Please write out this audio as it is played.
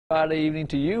Friday evening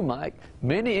to you, Mike.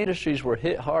 Many industries were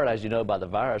hit hard, as you know, by the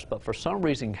virus, but for some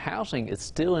reason, housing is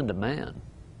still in demand.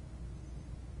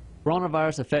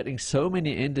 Coronavirus affecting so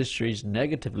many industries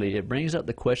negatively, it brings up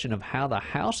the question of how the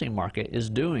housing market is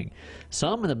doing.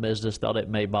 Some in the business thought it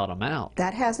may bottom out.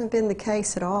 That hasn't been the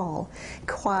case at all.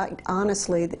 Quite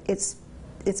honestly,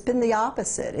 it's been the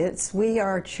opposite. We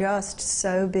are just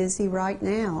so busy right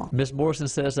now. Ms. Morrison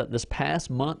says that this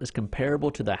past month is comparable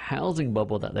to the housing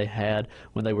bubble that they had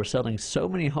when they were selling so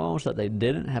many homes that they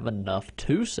didn't have enough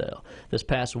to sell. This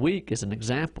past week is an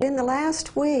example. In the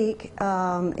last week,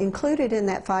 included in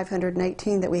that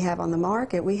 518 that we have on the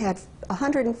market, we had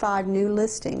 105 new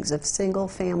listings of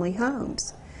single-family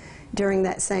homes. During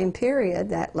that same period,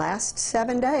 that last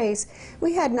 7 days,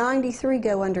 we had 93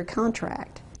 go under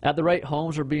contract. At the rate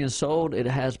homes are being sold, it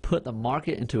has put the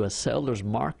market into a seller's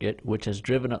market, which has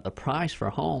driven up the price for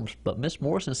homes. But Ms.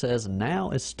 Morrison says now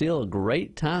is still a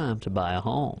great time to buy a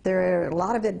home. There are a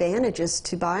lot of advantages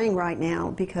to buying right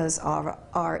now because of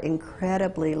our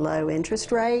incredibly low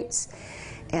interest rates.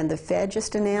 And the Fed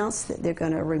just announced that they're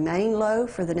going to remain low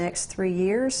for the next 3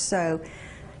 years. So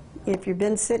if you've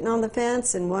been sitting on the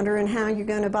fence and wondering how you're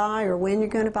going to buy or when you're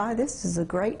going to buy, this is a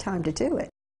great time to do it.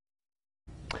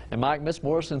 And Mike, Ms.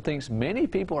 Morrison thinks many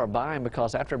people are buying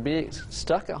because after being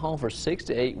stuck at home for 6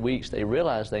 to 8 weeks, they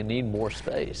realize they need more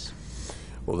space.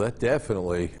 Well, that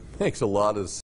definitely makes a lot of sense.